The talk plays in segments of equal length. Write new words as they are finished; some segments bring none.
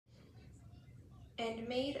and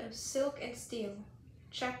made of silk and steel.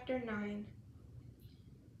 Chapter 9.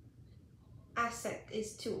 Asset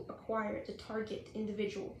is to acquire the target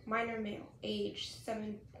individual, minor male, age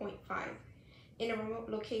 7.5, in a remote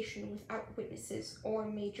location without witnesses or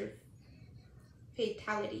major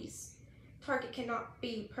fatalities. Target cannot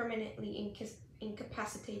be permanently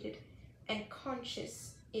incapacitated, and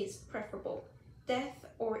conscious is preferable. Death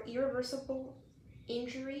or irreversible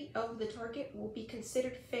injury of the target will be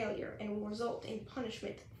considered failure and will result in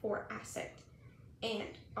punishment for asset and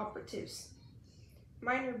operatives.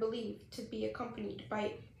 Minor believed to be accompanied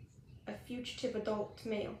by a fugitive adult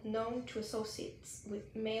male known to associates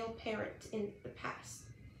with male parent in the past.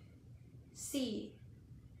 See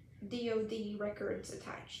DoD records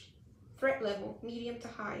attached. Threat level, medium to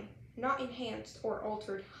high, not enhanced or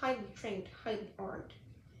altered, highly trained, highly armed.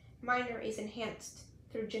 Minor is enhanced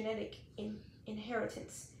through genetic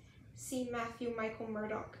inheritance. See Matthew Michael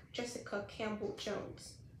Murdoch, Jessica Campbell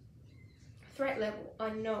Jones. Threat level,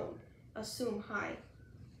 unknown, assume high.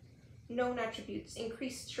 Known attributes,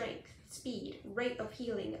 increased strength, speed, rate of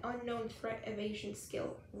healing, unknown threat evasion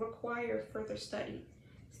skill, require further study.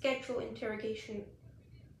 Schedule interrogation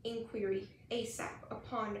inquiry ASAP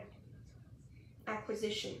upon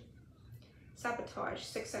acquisition. Sabotage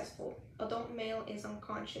successful. Adult male is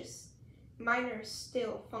unconscious. Minor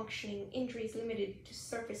still functioning. Injuries limited to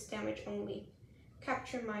surface damage only.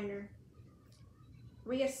 Capture minor.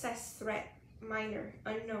 Reassess threat. Minor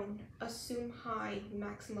unknown. Assume high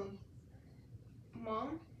maximum.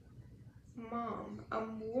 Mom? A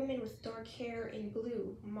woman with dark hair in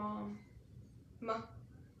blue. Mom.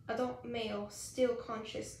 Adult male still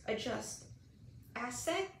conscious. Adjust.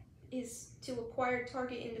 Asset is to acquire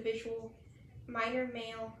target individual. Minor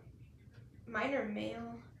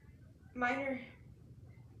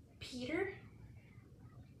Peter.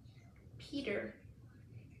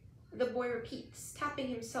 The boy repeats, tapping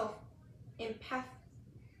himself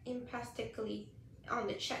emphatically on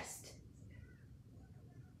the chest.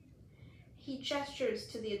 He gestures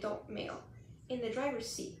to the adult male. In the driver's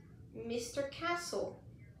seat, Mr. Castle.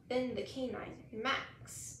 Then the canine,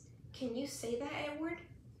 Max. Can you say that, Edward?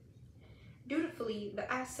 Dutifully,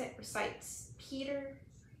 the asset recites, Peter,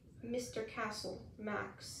 Mr. Castle,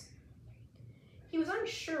 Max. He was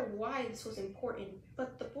unsure why this was important,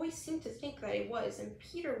 but the boy seemed to think that it was, and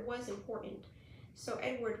Peter was important, so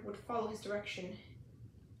Edward would follow his direction.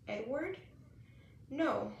 Edward?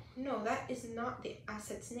 No, that is not the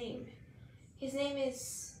asset's name. His name.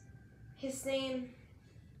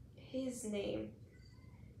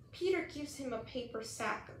 Peter gives him a paper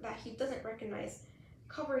sack that he doesn't recognize,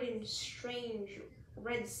 covered in strange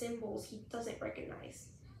red symbols he doesn't recognize.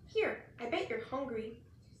 Here, I bet you're hungry.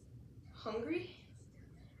 Hungry?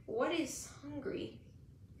 What is hungry?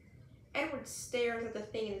 Edward stares at the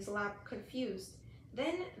thing in his lap, confused.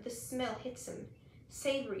 Then the smell hits him,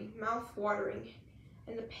 savory, mouth-watering,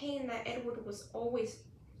 and the pain that Edward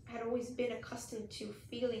had always been accustomed to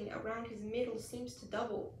feeling around his middle seems to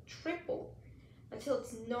double, triple, until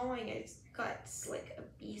it's gnawing at his guts like a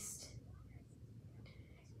beast.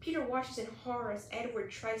 Peter watches in horror as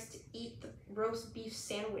Edward tries to eat the roast beef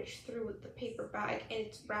sandwich through the paper bag and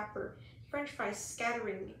its wrapper, French fries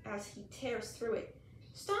scattering as he tears through it.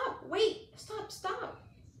 Stop! Wait! Stop!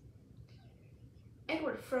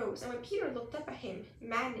 Edward froze, and when Peter looked up at him,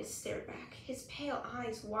 madness stared back, his pale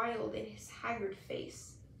eyes wild in his haggard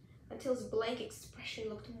face, until his blank expression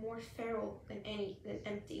looked more feral than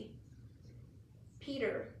empty.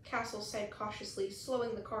 Peter, Castle said cautiously,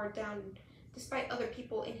 slowing the car down despite other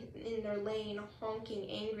people in their lane honking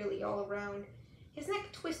angrily all around. His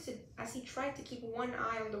neck twisted as he tried to keep one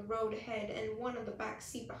eye on the road ahead and one on the back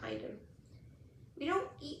seat behind him. We don't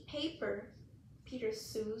eat paper, Peter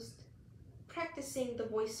soothed, practicing the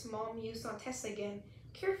voice Mom used on Tessa again,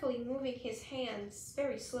 carefully moving his hands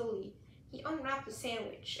very slowly. He unwrapped the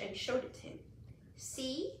sandwich and showed it to him.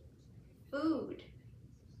 See? Food.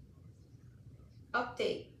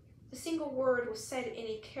 Update. The single word was said in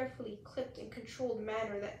a carefully clipped and controlled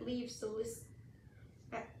manner that leaves the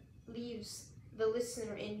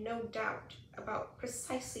listener in no doubt about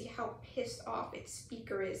precisely how pissed off its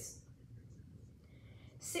speaker is.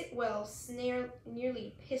 Sitwell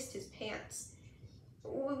nearly pissed his pants.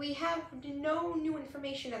 We have no new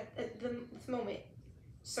information at this moment,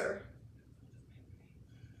 sir.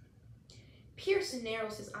 Pearson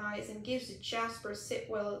narrows his eyes and gives Jasper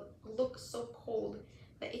Sitwell a look so cold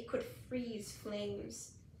that it could freeze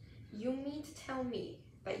flames. You mean to tell me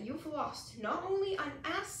that you've lost not only an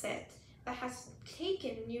asset that has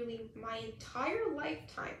taken nearly my entire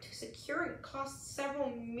lifetime to secure and cost several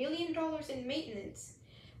 $1 million in maintenance,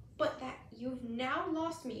 but that you've now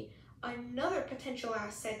lost me another potential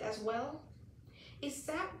asset as well. Is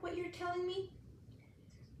that what you're telling me?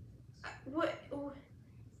 What? Oh.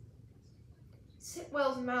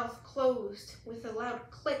 Sitwell's mouth closed with a loud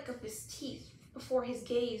click of his teeth before his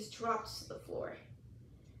gaze dropped to the floor.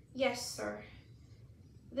 Yes, sir.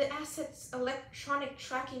 The asset's electronic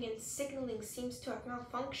tracking and signaling seems to have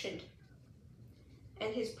malfunctioned.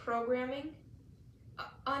 And his programming?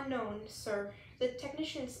 Unknown, sir. The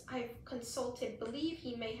technicians I've consulted believe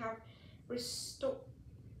he may have resorted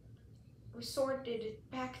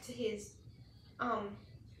back to his,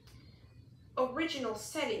 original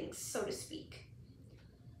settings, so to speak.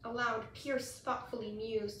 Aloud, Pierce thoughtfully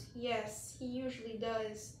mused. Yes, he usually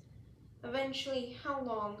does. Eventually, how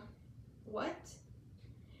long? What?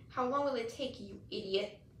 How long will it take, you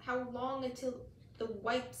idiot? How long until the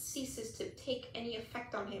wipe ceases to take any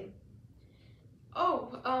effect on him?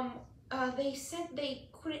 Oh, they said they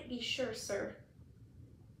couldn't be sure, sir.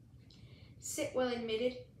 Sitwell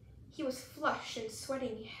admitted. He was flushed and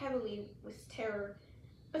sweating heavily with terror,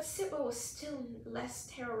 but Sitwell was still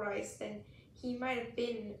less terrorized than he might have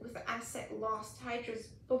been with the asset lost Hydra's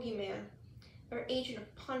boogeyman. Their agent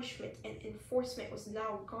of punishment and enforcement was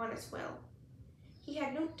now gone as well. He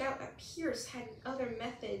had no doubt that Pierce had other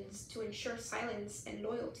methods to ensure silence and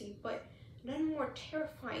loyalty, but none more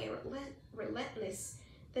terrifying and relentless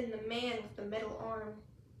than the man with the metal arm.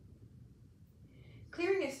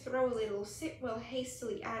 Clearing his throat a little, Sitwell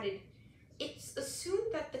hastily added, It's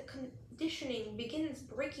assumed that the conditioning begins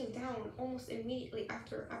breaking down almost immediately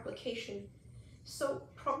after application, so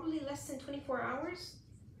probably less than 24 hours?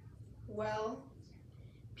 Well,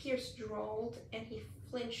 Pierce drawled, and he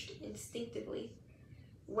flinched instinctively.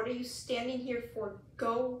 What are you standing here for?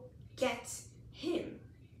 Go get him.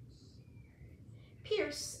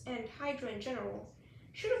 Pierce, and Hydra in general,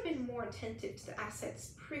 should have been more attentive to the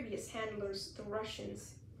asset's previous handlers, the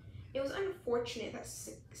Russians. It was unfortunate that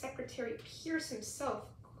Secretary Pierce himself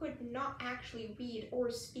could not actually read or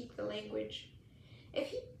speak the language. If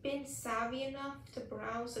he'd been savvy enough to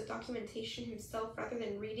browse the documentation himself rather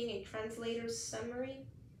than reading a translator's summary.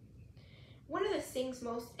 One of the things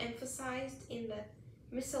most emphasized in the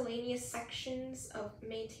miscellaneous sections of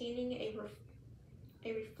maintaining a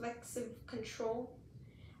reflexive control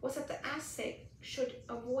was that the asset should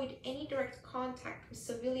avoid any direct contact with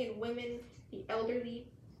civilian women, the elderly,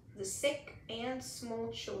 the sick, and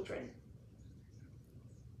small children.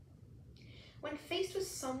 When faced with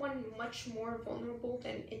someone much more vulnerable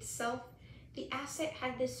than itself, the asset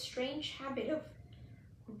had this strange habit of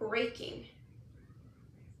breaking.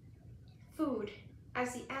 Food,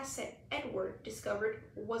 as the asset Edward discovered,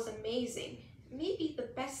 was amazing, maybe the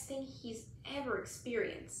best thing he's ever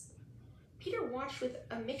experienced. Peter watched with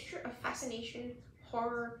a mixture of fascination,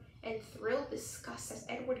 horror, and thrilled disgust as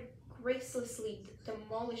Edward gracelessly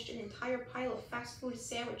demolished an entire pile of fast food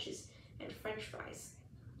sandwiches and French fries.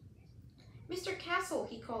 Mr. Castle,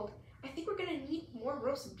 he called, I think we're gonna need more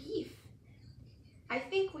roast beef. I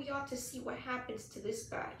think we ought to see what happens to this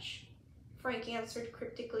batch, Frank answered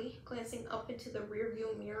cryptically, glancing up into the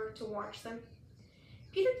rearview mirror to watch them.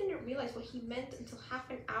 Peter didn't realize what he meant until half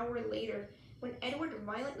an hour later, when Edward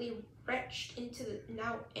violently retched into the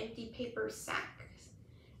now empty paper sack,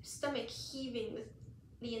 stomach heaving with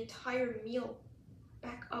the entire meal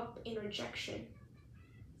back up in rejection.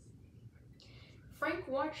 Frank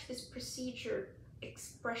watched this procedure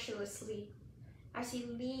expressionlessly as he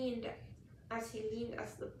leaned as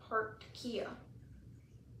the parked Kia.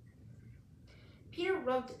 Peter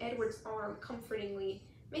rubbed Edward's arm comfortingly,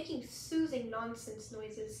 making soothing nonsense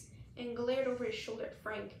noises, and glared over his shoulder at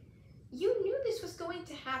Frank. You knew this was going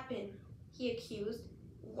to happen, he accused.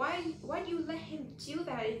 Why'd you let him do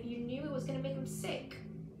that if you knew it was going to make him sick?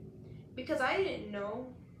 Because I didn't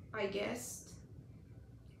know, I guessed.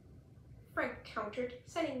 Frank countered,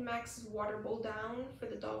 setting Max's water bowl down for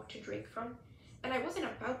the dog to drink from, and I wasn't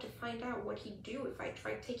about to find out what he'd do if I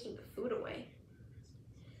tried taking the food away.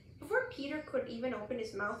 Before Peter could even open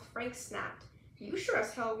his mouth, Frank snapped, You sure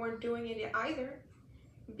as hell weren't doing it either.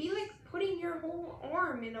 Be like putting your whole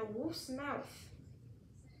arm in a wolf's mouth.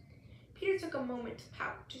 Peter took a moment to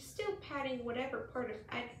pout, still patting whatever part of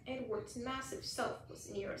Edward's massive self was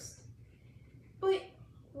nearest. But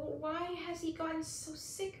why has he gotten so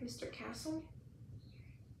sick, Mr. Castle?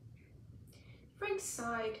 Frank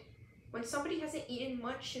sighed. When somebody hasn't eaten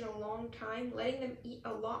much in a long time, letting them eat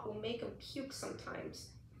a lot will make them puke sometimes.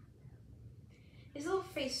 His little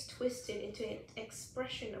face twisted into an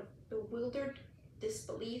expression of bewildered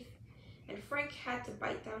disbelief, and Frank had to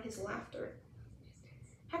bite down his laughter.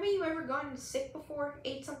 Haven't you ever gotten sick before?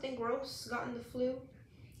 Ate something gross? Gotten the flu?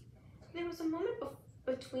 There was a moment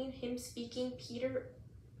between him speaking, Peter,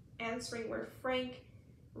 answering where Frank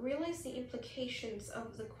realized the implications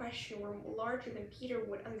of the question were larger than Peter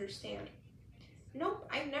would understand. "Nope,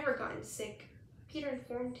 I've never gotten sick," Peter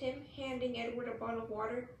informed him, handing Edward a bottle of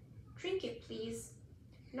water. "Drink it, please.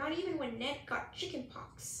 Not even when Ned got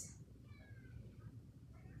chickenpox."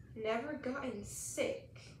 Never gotten sick.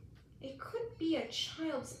 It could be a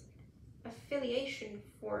child's affiliation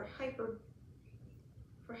for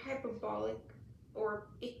hyperbolic, or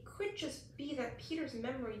it could just be that Peter's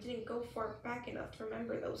memory didn't go far back enough to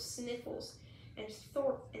remember those sniffles and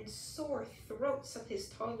sore throats of his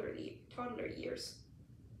toddler years.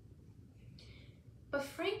 But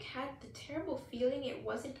Frank had the terrible feeling it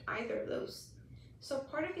wasn't either of those. So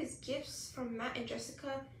part of his gifts from Matt and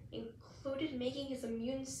Jessica included making his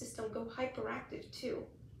immune system go hyperactive too.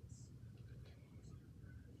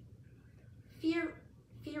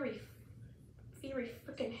 Fiery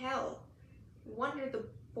frickin' hell. Wonder the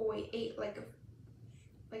boy ate like a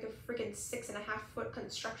frickin' 6.5-foot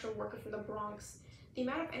construction worker from the Bronx. The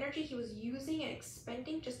amount of energy he was using and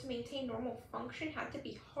expending just to maintain normal function had to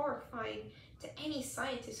be horrifying to any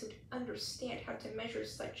scientist who'd understand how to measure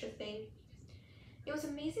such a thing. It was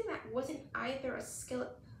amazing that wasn't either a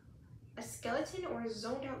skeleton or a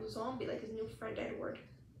zoned out zombie like his new friend Edward.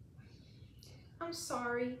 "I'm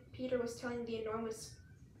sorry," Peter was telling the enormous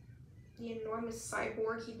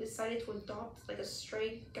cyborg he decided to adopt like a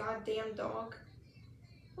stray goddamn dog.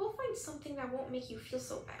 "We'll find something that won't make you feel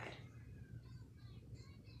so bad."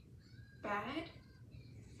 "Bad?"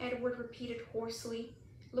 Edward repeated hoarsely,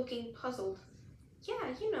 looking puzzled.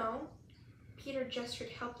 "Yeah, you know." Peter gestured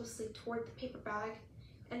helplessly toward the paper bag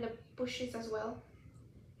and the bushes as well.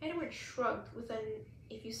 Edward shrugged with an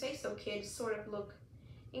 "if you say so, kid" sort of look,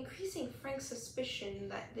 increasing Frank's suspicion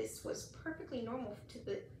that this was perfectly normal to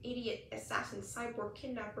the idiot assassin cyborg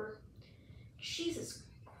kidnapper. Jesus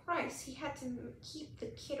Christ, he had to keep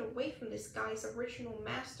the kid away from this guy's original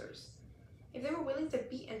masters. If they were willing to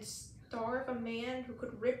beat and starve a man who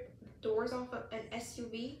could rip the doors off of an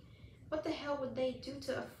SUV, what the hell would they do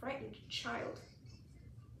to a frightened child?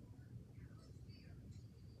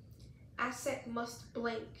 Asset must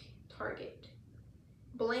blank target.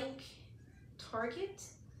 Blank target?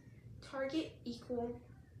 Target equal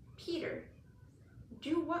Peter.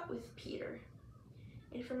 Do what with Peter?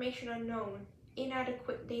 Information unknown.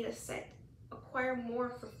 Inadequate data set. Acquire more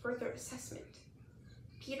for further assessment.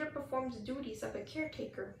 Peter performs duties of a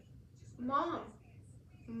caretaker. Mom.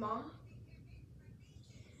 Ma?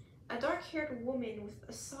 A dark-haired woman with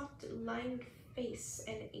a soft lined face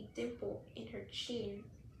and a dimple in her chin.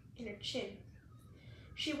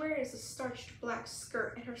 She wears a starched black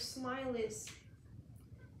skirt, and her smile is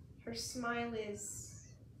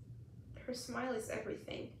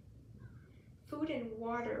everything. Food and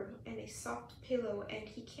water and a soft pillow, and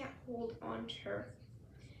he can't hold on to her.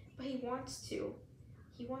 But he wants to.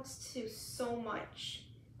 He wants to so much.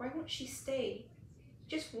 Why won't she stay? He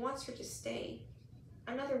just wants her to stay.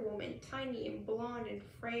 Another woman, tiny and blonde and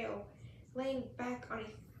frail, laying back on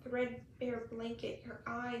a threadbare blanket. Her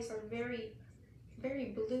eyes are very,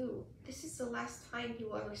 very blue. This is the last time he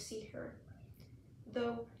will ever see her,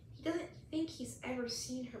 though he doesn't think he's ever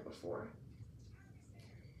seen her before.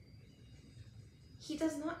 He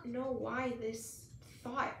does not know why this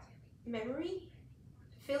memory,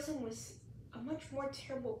 fills him with a much more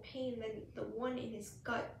terrible pain than the one in his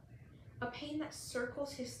gut, a pain that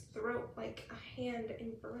circles his throat like a hand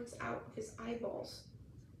and burns out of his eyeballs.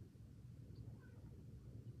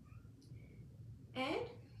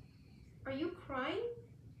 "Ed, are you crying?"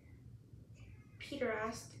 Peter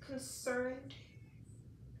asked, concerned,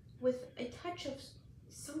 with a touch of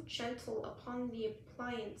so gentle upon the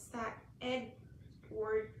appliance that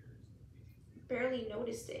Edward barely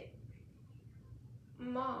noticed it.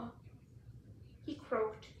 "Ma," he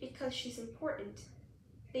croaked, "because she's important.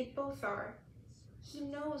 They both are. He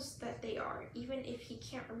knows that they are, even if he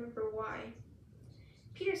can't remember why."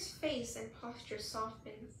 Peter's face and posture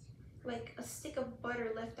softened. Like a stick of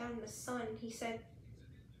butter left out in the sun, he said,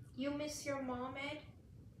 "You miss your mom, Ed?"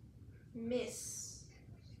 Miss.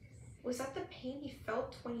 Was that the pain he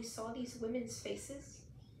felt when he saw these women's faces?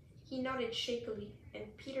 He nodded shakily,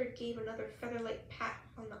 and Peter gave another feather-light pat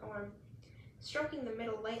on the arm, stroking the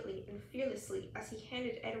middle lightly and fearlessly as he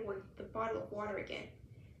handed Edward the bottle of water again.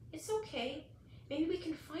 "It's okay. Maybe we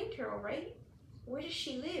can find her, all right? Where does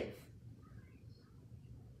she live?"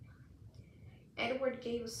 Edward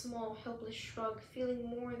gave a small, helpless shrug, feeling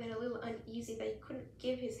more than a little uneasy that he couldn't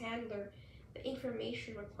give his handler the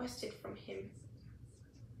information requested from him.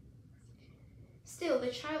 Still,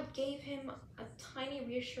 the child gave him a tiny,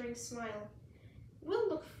 reassuring smile. "We'll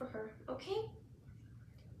look for her, okay?"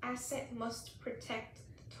 Asset must protect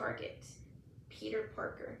target, Peter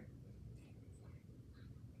Parker.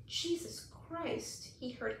 Jesus Christ,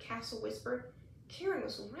 he heard Castle whisper. Karen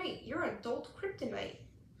was right, you're adult kryptonite.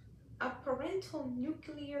 A parental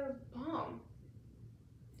nuclear bomb.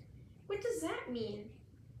 What does that mean?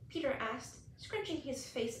 Peter asked, scrunching his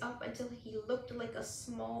face up until he looked like a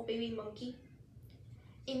small baby monkey.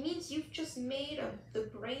 It means you've just made the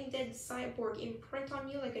brain-dead cyborg imprint on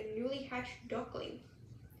you like a newly hatched duckling.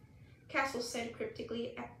 Castle said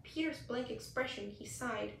cryptically. At Peter's blank expression, he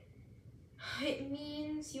sighed. It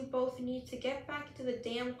means you both need to get back into the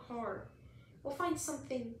damn car. We'll find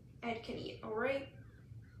something Ed can eat, alright?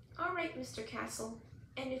 Alright, Mr. Castle.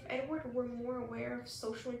 And if Edward were more aware of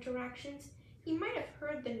social interactions, he might have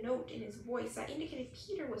heard the note in his voice that indicated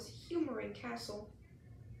Peter was humoring Castle.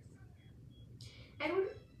 Edward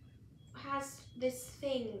has this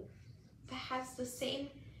thing that has the same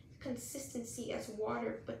consistency as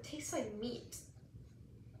water, but tastes like meat.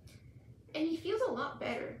 And he feels a lot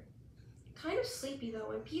better. Kind of sleepy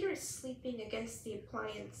though, and Peter is sleeping against the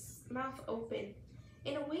appliance, mouth open,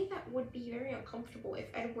 in a way that would be very uncomfortable if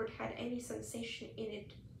Edward had any sensation in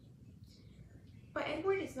it. But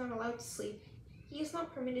Edward is not allowed to sleep. He is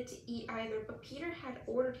not permitted to eat either, but Peter had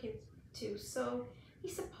ordered him to, so he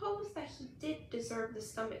supposed that he did deserve the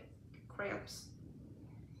stomach cramps.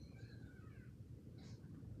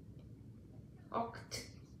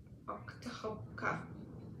 Octohopka,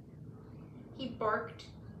 he barked,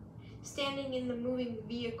 standing in the moving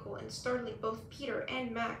vehicle and startling both Peter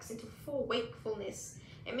and Max into full wakefulness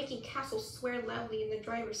and making Castle swear loudly in the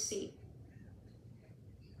driver's seat.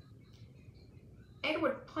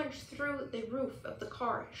 Edward punched through the roof of the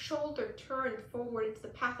car, shoulder turned forward into the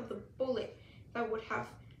path of the bullet that would have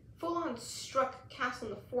full-on struck Castle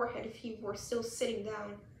in the forehead if he were still sitting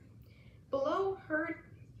down. Below, heard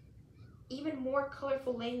even more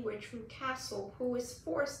colorful language from Castle, who was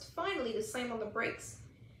forced finally to slam on the brakes.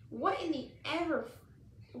 What in the ever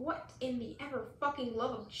fucking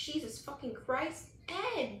love of Jesus fucking Christ,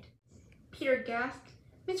 Ed? Peter gasped.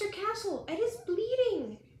 Mr. Castle, Ed is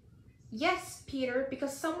bleeding. Yes, Peter,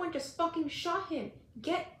 because someone just fucking shot him.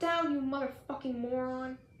 Get down, you motherfucking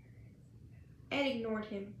moron. Ed ignored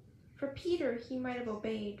him. For Peter, he might have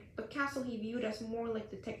obeyed, but Castle he viewed as more like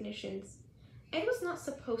the technicians. Ed was not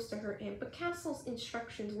supposed to hurt him, but Castle's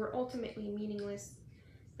instructions were ultimately meaningless.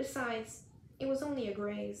 Besides, it was only a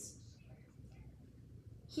graze.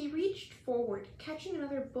 He reached forward, catching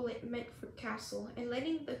another bullet meant for Castle, and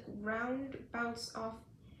letting the round bounce off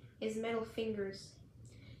his metal fingers.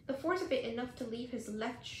 The force of it enough to leave his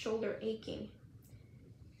left shoulder aching.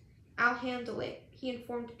 I'll handle it, he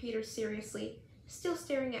informed Peter seriously, still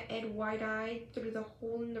staring at Ed wide-eyed through the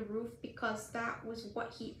hole in the roof because that was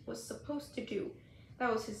what he was supposed to do.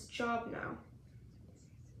 That was his job now.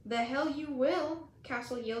 The hell you will,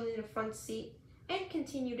 Castle yelled in the front seat. Ed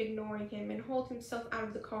continued ignoring him and hauled himself out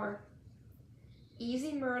of the car.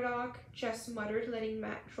 Easy, Murdoch, Jess muttered, letting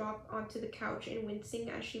Matt drop onto the couch and wincing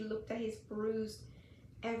as she looked at his bruised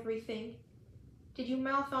everything. Did you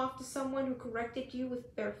mouth off to someone who corrected you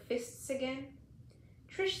with their fists again?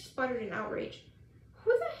 Trish sputtered in outrage.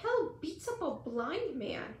 Who the hell beats up a blind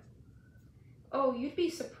man? Oh, you'd be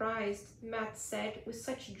surprised, Matt said, with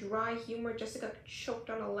such dry humor Jessica choked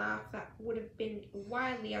on a laugh that would have been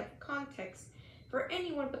wildly out of context for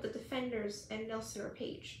anyone but the Defenders and Nelson or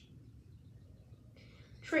Paige.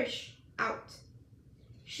 Trish, out,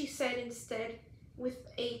 she said instead, with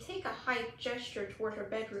a take-a-hike gesture toward her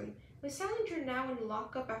bedroom. Was Salinger now in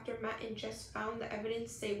lockup after Matt and Jess found the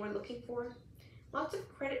evidence they were looking for? Lots of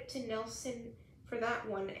credit to Nelson for that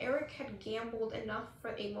one. Eric had gambled enough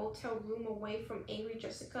for a motel room away from angry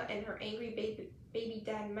Jessica and her angry baby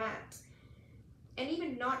dad Matt. And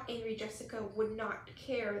even not angry Jessica would not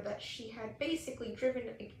care that she had basically driven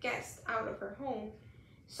a guest out of her home,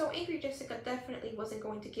 so angry Jessica definitely wasn't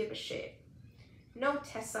going to give a shit. No,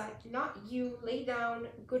 Tessa, not you. Lay down,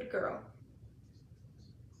 good girl.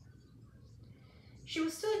 She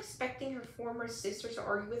was still expecting her former sister to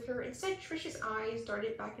argue with her. Instead, Trish's eyes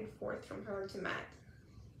darted back and forth from her to Matt.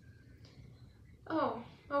 Oh,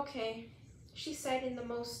 okay, she said in the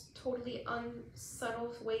most totally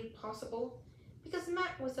unsubtle way possible, because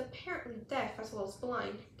Matt was apparently deaf as well as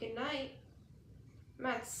blind. Good night.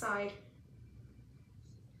 Matt sighed,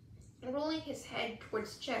 rolling his head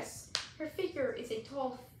towards Jess. Her figure is a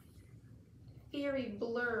tall, fiery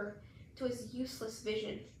blur to his useless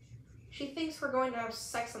vision. She thinks we're going to have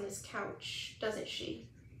sex on this couch, doesn't she?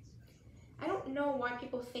 I don't know why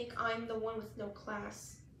people think I'm the one with no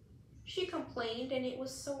class. She complained, and it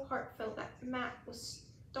was so heartfelt that Matt was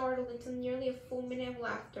startled into nearly a full minute of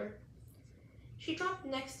laughter. She dropped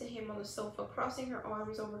next to him on the sofa, crossing her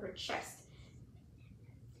arms over her chest,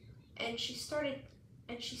 and she stared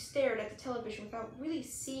at the television without really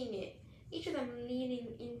seeing it, each of them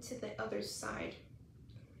leaning into the other's side.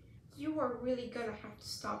 "You are really gonna have to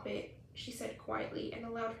stop it," she said quietly, and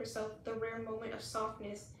allowed herself the rare moment of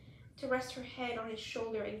softness to rest her head on his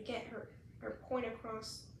shoulder and get her point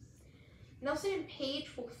across. "Nelson and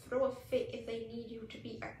Paige will throw a fit if they need you to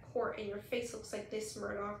be at court and your face looks like this,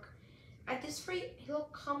 Murdoch. At this rate, he'll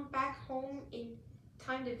come back home in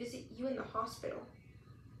time to visit you in the hospital."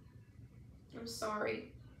 "I'm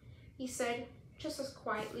sorry," he said, just as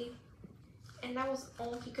quietly. And that was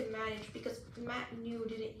all he could manage, because Matt knew,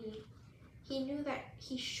 didn't he? He knew that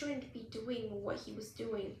he shouldn't be doing what he was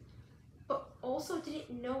doing, but also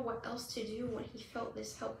didn't know what else to do when he felt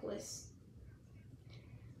this helpless.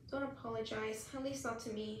 "Don't apologize, at least not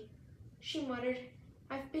to me," she muttered.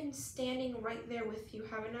 "I've been standing right there with you,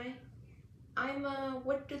 haven't I? I'm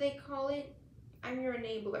what do they call it? I'm your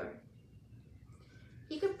enabler."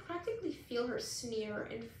 He could practically feel her sneer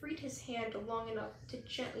and freed his hand long enough to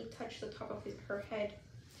gently touch the top of her head.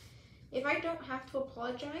 "If I don't have to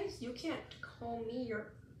apologize, you can't call me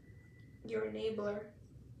your enabler,"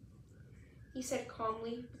 he said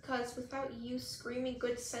calmly, "because without you screaming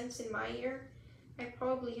good sense in my ear, I'd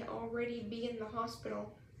probably already be in the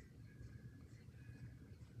hospital."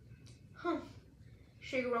 "Huh,"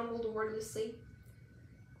 she grumbled wordlessly.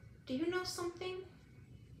 "Do you know something?"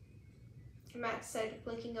 Matt said,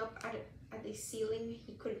 blinking up at the ceiling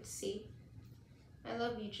he couldn't see. "I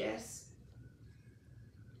love you, Jess."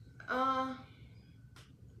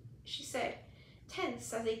 She said,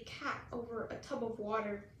 tense as a cat over a tub of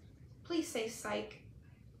water. "Please say psych."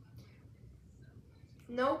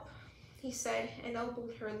 "Nope," he said, and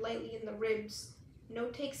elbowed her lightly in the ribs. "No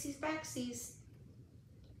takesies backsies."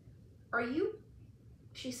 "Are you?"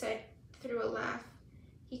 she said through a laugh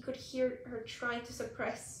he could hear her trying to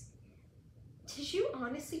suppress. "Did you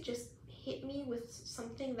honestly just hit me with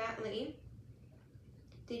something that lame?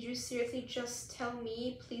 Did you seriously just tell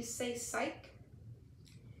me, please say psych?"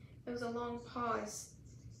 There was a long pause.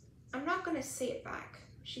 "I'm not gonna say it back,"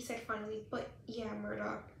 she said finally, "but yeah,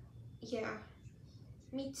 Murdoch. Yeah,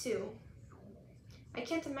 me too. I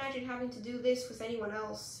can't imagine having to do this with anyone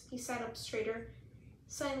else." He sat up straighter,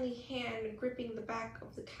 silently hand gripping the back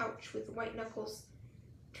of the couch with white knuckles.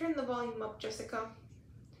 "Turn the volume up, Jessica."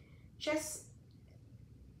 Jess'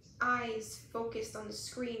 eyes focused on the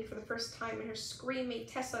screen for the first time, and her scream made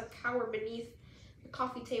Tessa cower beneath the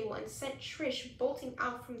coffee table and sent Trish bolting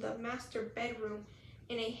out from the master bedroom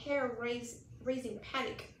in a hair-raising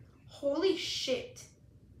panic. Holy shit!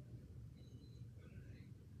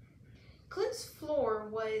 Clint's floor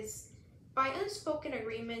was, by unspoken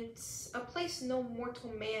agreement, a place no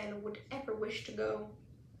mortal man would ever wish to go.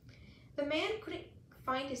 The man couldn't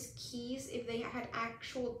find his keys if they had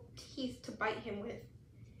actual teeth to bite him with.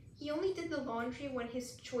 He only did the laundry when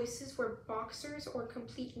his choices were boxers or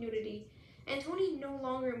complete nudity, and Tony no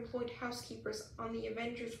longer employed housekeepers on the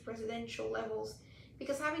Avengers' residential levels,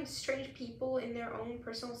 because having strange people in their own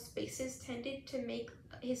personal spaces tended to make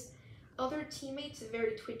his other teammates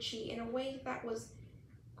very twitchy in a way that was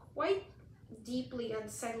quite deeply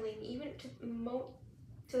unsettling, even to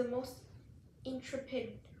the most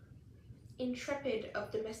intrepid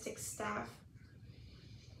of domestic staff.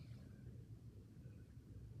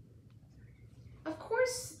 Of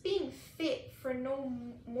course, being fit for no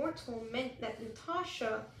mortal meant that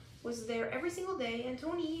Natasha was there every single day and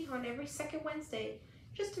Tony on every second Wednesday,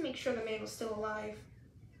 just to make sure the man was still alive.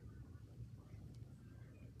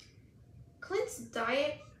 Clint's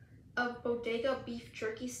diet of bodega beef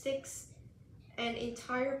jerky sticks and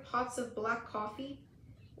entire pots of black coffee.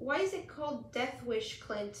 Why is it called Death Wish,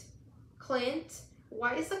 Clint? Clint,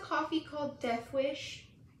 why is the coffee called Death Wish?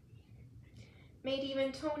 Made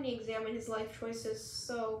even Tony examine his life choices,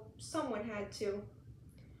 so someone had to.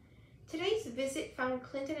 Today's visit found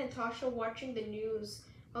Clint and Natasha watching the news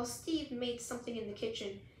while Steve made something in the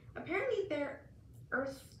kitchen. Apparently their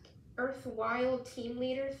erstwhile team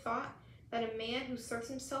leader thought that a man who serves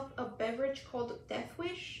himself a beverage called Death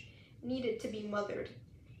Wish needed to be mothered.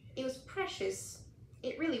 It was precious.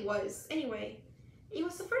 It really was. Anyway, it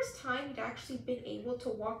was the first time he'd actually been able to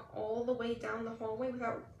walk all the way down the hallway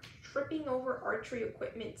without tripping over archery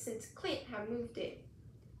equipment since Clint had moved it.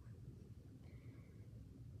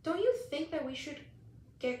 "Don't you think that we should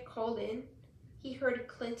get called in?" he heard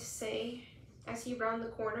Clint say as he rounded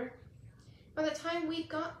the corner. "By the time we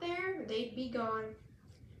got there, they'd be gone,"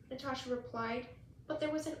 Natasha replied, but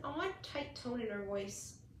there was an odd, tight tone in her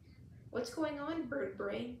voice. "What's going on, bird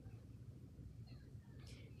brain?"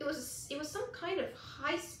 It was some kind of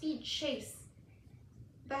high-speed chase.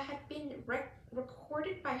 that had been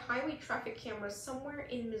recorded by highway traffic cameras somewhere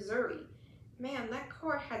in Missouri. Man, that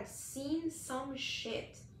car had seen some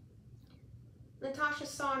shit. Natasha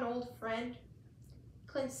saw an old friend,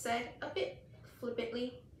 Clint said, a bit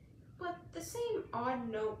flippantly, but the same odd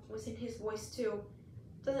note was in his voice too.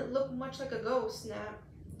 Doesn't look much like a ghost, Nat.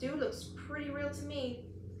 Dude looks pretty real to me.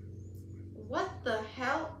 What the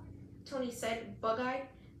hell? Tony said, bug-eyed.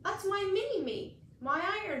 That's my mini-me, my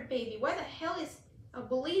iron baby. Why the hell is a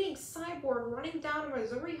bleeding cyborg running down a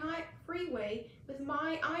Missouri freeway with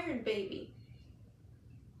my iron baby?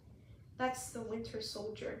 That's the Winter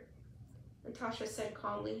Soldier, Natasha said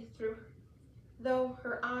calmly, though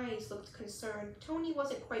her eyes looked concerned. Tony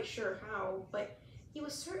wasn't quite sure how, but he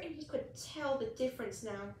was certain he could tell the difference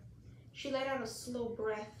now. She let out a slow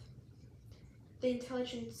breath. The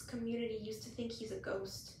intelligence community used to think he's a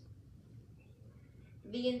ghost.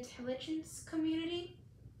 The intelligence community?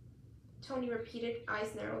 Tony repeated,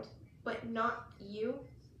 eyes narrowed. But not you?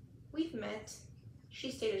 We've met,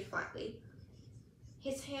 she stated flatly.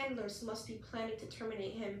 His handlers must be planning to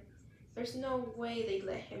terminate him. There's no way they'd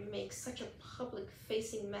let him make such a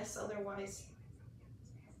public-facing mess otherwise.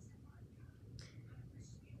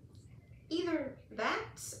 Either that,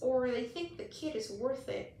 or they think the kid is worth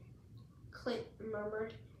it, Clint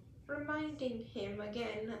murmured, reminding him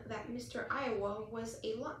again that Mr. Iowa was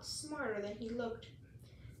a lot smarter than he looked.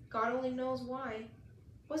 God only knows why.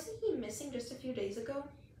 Wasn't he missing just a few days ago?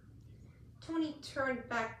 Tony turned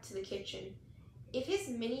back to the kitchen. If his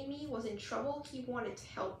mini-me was in trouble, he wanted to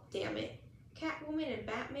help, damn it. Catwoman and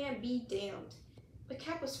Batman be damned. But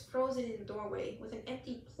Cap was frozen in the doorway, with an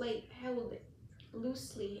empty plate held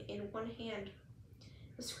loosely in one hand.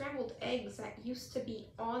 The scrambled eggs that used to be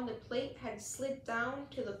on the plate had slid down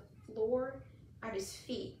to the floor at his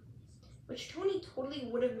feet, which Tony totally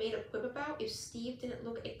would have made a quip about if Steve didn't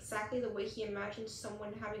look exactly the way he imagined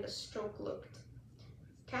someone having a stroke looked.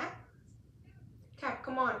 Cap? Cap,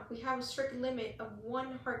 come on, we have a strict limit of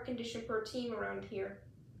 1 heart condition per team around here.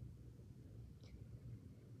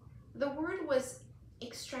 The word was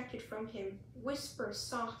extracted from him, whisper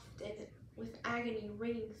soft and with agony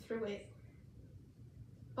ringing through it.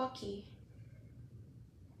 Bucky.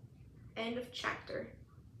 End of chapter.